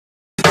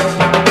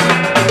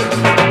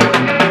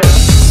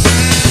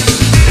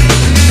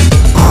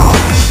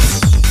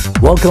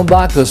Welcome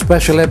back to a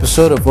special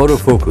episode of Auto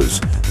Focus,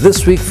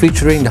 this week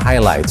featuring the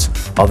highlights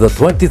of the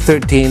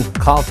 2013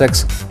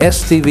 Caltex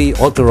STV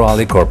Auto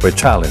Rally Corporate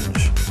Challenge.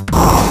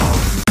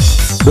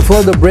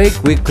 Before the break,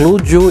 we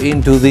clued you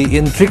into the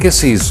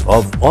intricacies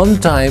of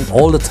on-time,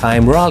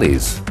 all-the-time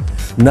rallies.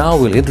 Now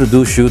we'll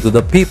introduce you to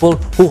the people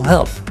who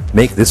helped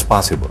make this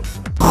possible.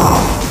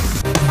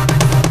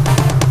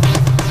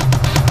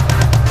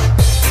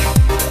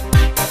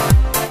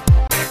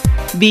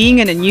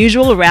 Being an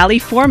unusual rally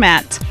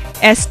format,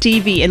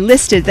 STV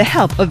enlisted the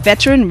help of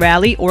veteran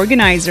rally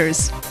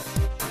organizers.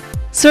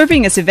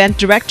 Serving as event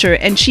director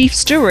and chief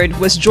steward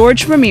was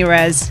George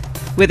Ramirez,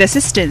 with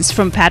assistance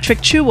from Patrick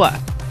Chua.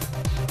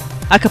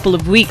 A couple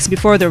of weeks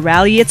before the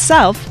rally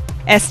itself,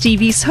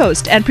 STV's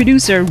host and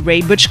producer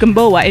Ray Butch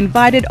Gamboa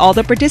invited all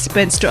the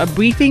participants to a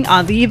briefing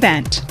on the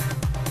event.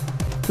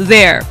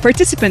 There,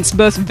 participants,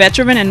 both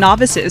veteran and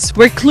novices,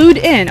 were clued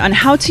in on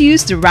how to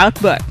use the route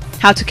book,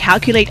 how to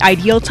calculate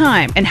ideal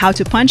time, and how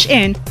to punch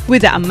in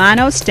with the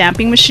Amano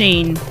stamping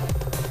machine.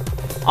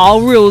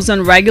 All rules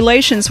and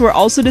regulations were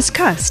also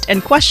discussed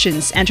and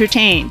questions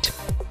entertained.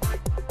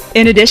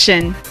 In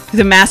addition,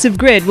 the massive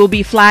grid will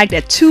be flagged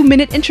at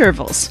 2-minute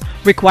intervals,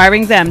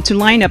 requiring them to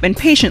line up and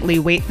patiently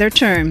wait their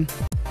turn.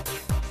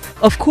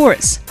 Of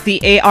course, the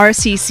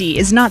ARCC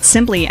is not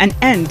simply an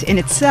end in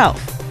itself.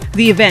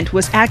 The event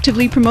was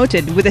actively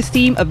promoted with a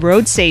theme of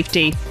road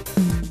safety.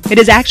 It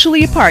is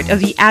actually a part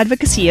of the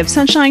advocacy of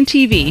Sunshine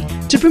TV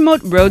to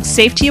promote road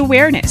safety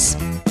awareness.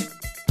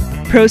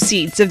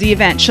 Proceeds of the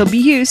event shall be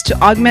used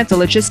to augment the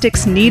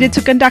logistics needed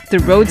to conduct the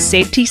road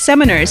safety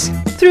seminars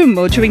through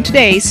Motoring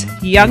Today's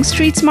Young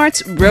Street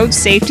Smart's Road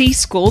Safety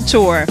School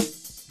Tour.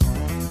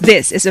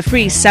 This is a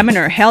free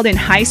seminar held in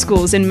high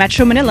schools in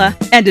Metro Manila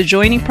and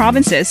adjoining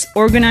provinces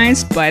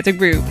organized by the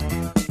group.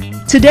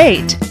 To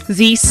date,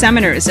 these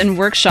seminars and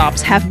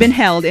workshops have been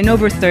held in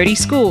over 30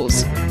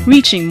 schools,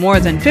 reaching more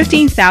than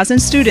 15,000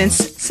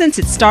 students since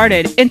it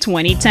started in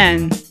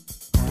 2010.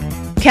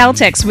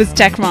 Caltex with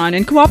Techron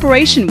in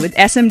cooperation with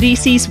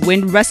SMDC's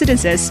Wind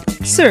Residences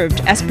served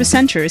as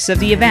presenters of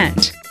the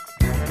event.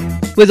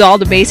 With all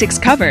the basics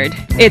covered,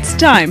 it's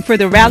time for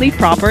the rally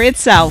proper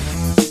itself.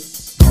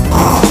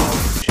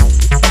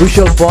 We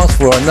shall pause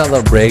for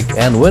another break,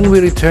 and when we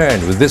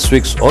return with this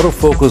week's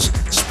Autofocus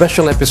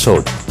special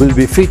episode, we'll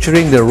be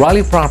featuring the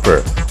rally proper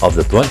of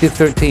the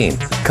 2013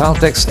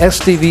 Caltex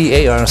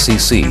STV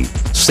ARCC.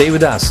 Stay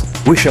with us.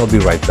 We shall be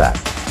right back.